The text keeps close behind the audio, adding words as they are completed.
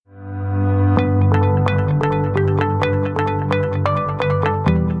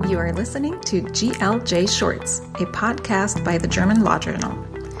to GLJ Shorts, a podcast by the German Law Journal.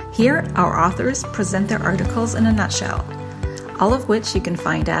 Here, our authors present their articles in a nutshell, all of which you can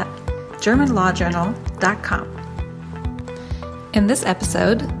find at germanlawjournal.com. In this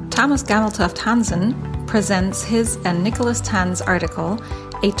episode, Thomas Gammeltoft Hansen presents his and Nicholas Tan's article,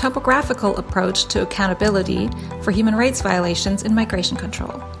 A Topographical Approach to Accountability for Human Rights Violations in Migration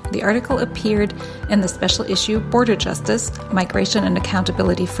Control. The article appeared in the special issue Border Justice, Migration and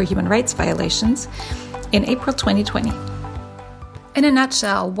Accountability for Human Rights Violations in April 2020. In a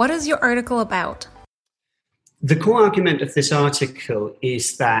nutshell, what is your article about? The core argument of this article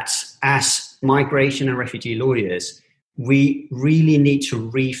is that as migration and refugee lawyers, we really need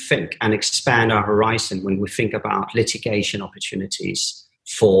to rethink and expand our horizon when we think about litigation opportunities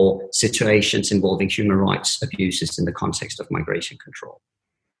for situations involving human rights abuses in the context of migration control.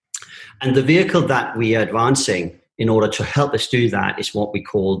 And the vehicle that we are advancing in order to help us do that is what we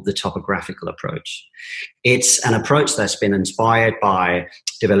call the topographical approach. It's an approach that's been inspired by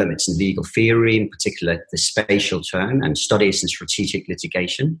developments in legal theory, in particular the spatial turn and studies in strategic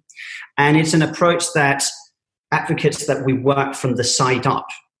litigation. And it's an approach that advocates that we work from the side up,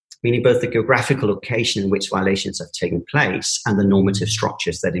 meaning both the geographical location in which violations have taken place and the normative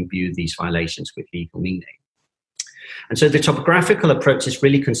structures that imbue these violations with legal meaning. And so the topographical approach is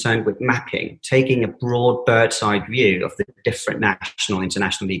really concerned with mapping, taking a broad bird's-eye view of the different national and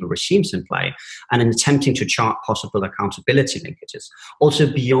international legal regimes in play and attempting to chart possible accountability linkages,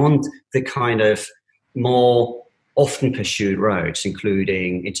 also beyond the kind of more often pursued roads,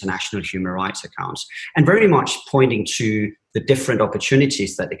 including international human rights accounts, and very much pointing to the different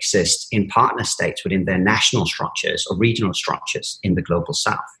opportunities that exist in partner states within their national structures or regional structures in the global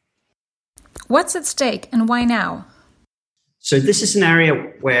south. What's at stake and why now? So this is an area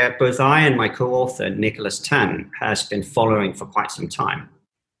where both I and my co-author, Nicholas Tan, has been following for quite some time.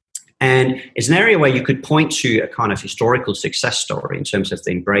 And it's an area where you could point to a kind of historical success story in terms of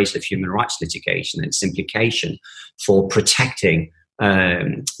the embrace of human rights litigation and its implication for protecting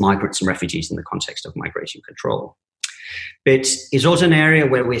migrants and refugees in the context of migration control. But it's also an area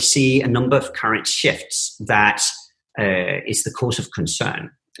where we see a number of current shifts that is the cause of concern,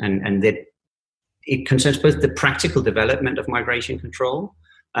 and that it concerns both the practical development of migration control.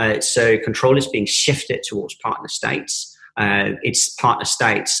 So control is being shifted towards partner states. It's partner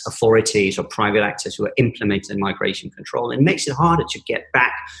states, authorities or private actors who are implementing migration control, and makes it harder to get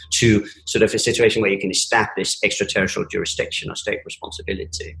back to sort of a situation where you can establish extraterritorial jurisdiction or state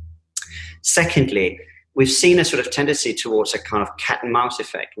responsibility. Secondly, we've seen a sort of tendency towards a kind of cat and mouse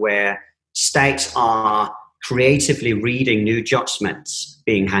effect where states are creatively reading new judgments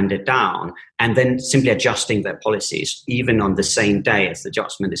being handed down and then simply adjusting their policies, even on the same day as the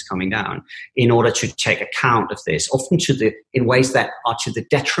judgment is coming down, in order to take account of this, often in ways that are to the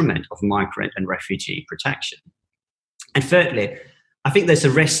detriment of migrant and refugee protection. And thirdly, I think there's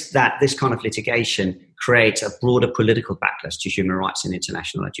a risk that this kind of litigation creates a broader political backlash to human rights and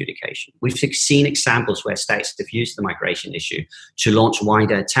international adjudication. We've seen examples where states have used the migration issue to launch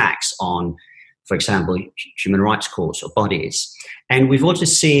wider attacks on, for example, human rights courts or bodies. And we've also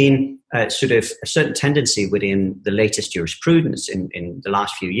seen sort of a certain tendency within the latest jurisprudence in the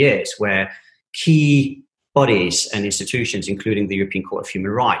last few years where key bodies and institutions, including the European Court of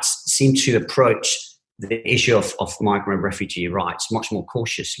Human Rights, seem to approach the issue of migrant and refugee rights much more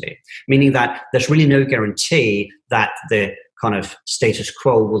cautiously, meaning that there's really no guarantee that the kind of status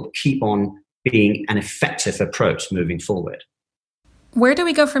quo will keep on being an effective approach moving forward. Where do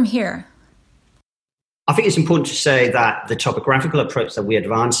we go from here? I think it's important to say that the topographical approach that we're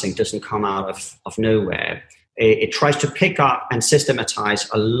advancing doesn't come out of nowhere. It tries to pick up and systematize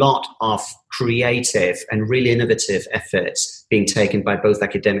a lot of creative and really innovative efforts being taken by both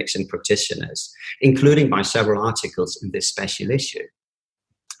academics and practitioners, including by several articles in this special issue.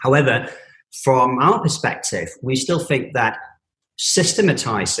 However, from our perspective, we still think that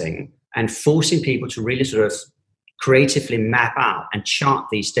systematizing and forcing people to really sort of creatively map out and chart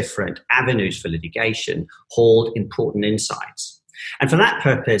these different avenues for litigation hold important insights. And for that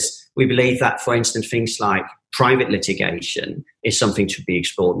purpose, we believe that, for instance, things like private litigation is something to be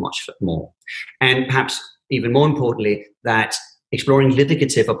explored much more. And perhaps even more importantly, that exploring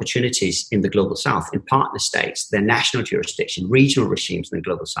litigative opportunities in the global south, in partner states, their national jurisdiction, regional regimes in the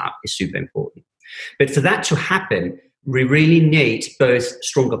global south is super important. But for that to happen, we really need both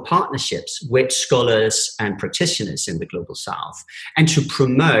stronger partnerships with scholars and practitioners in the global south, and to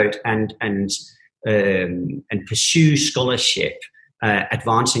promote and pursue scholarship,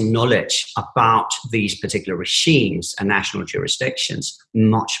 advancing knowledge about these particular regimes and national jurisdictions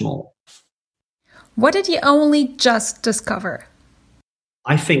much more. What did you only just discover?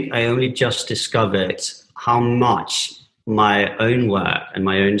 I think I only just discovered how much my own work and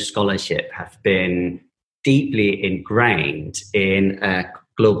my own scholarship have been deeply ingrained in a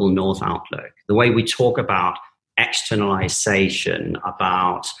global North outlook. The way we talk about externalization,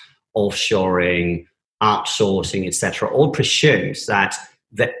 about offshoring, outsourcing, etc., all presumes that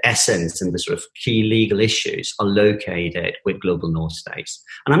the essence and the sort of key legal issues are located with global North states.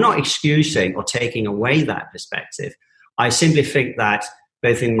 And I'm not excusing or taking away that perspective. I simply think that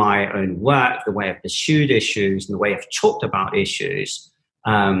both in my own work, the way I've pursued issues and the way I've talked about issues,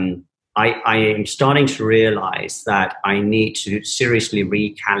 I am starting to realize that I need to seriously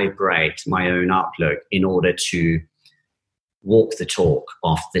recalibrate my own outlook in order to walk the talk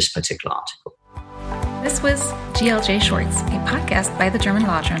of this particular article. This was GLJ Shorts, a podcast by the German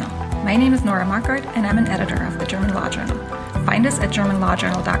Law Journal. My name is Nora Marquardt, and I'm an editor of the German Law Journal. Find us at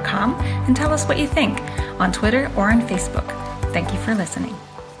germanlawjournal.com and tell us what you think on Twitter or on Facebook. Thank you for listening.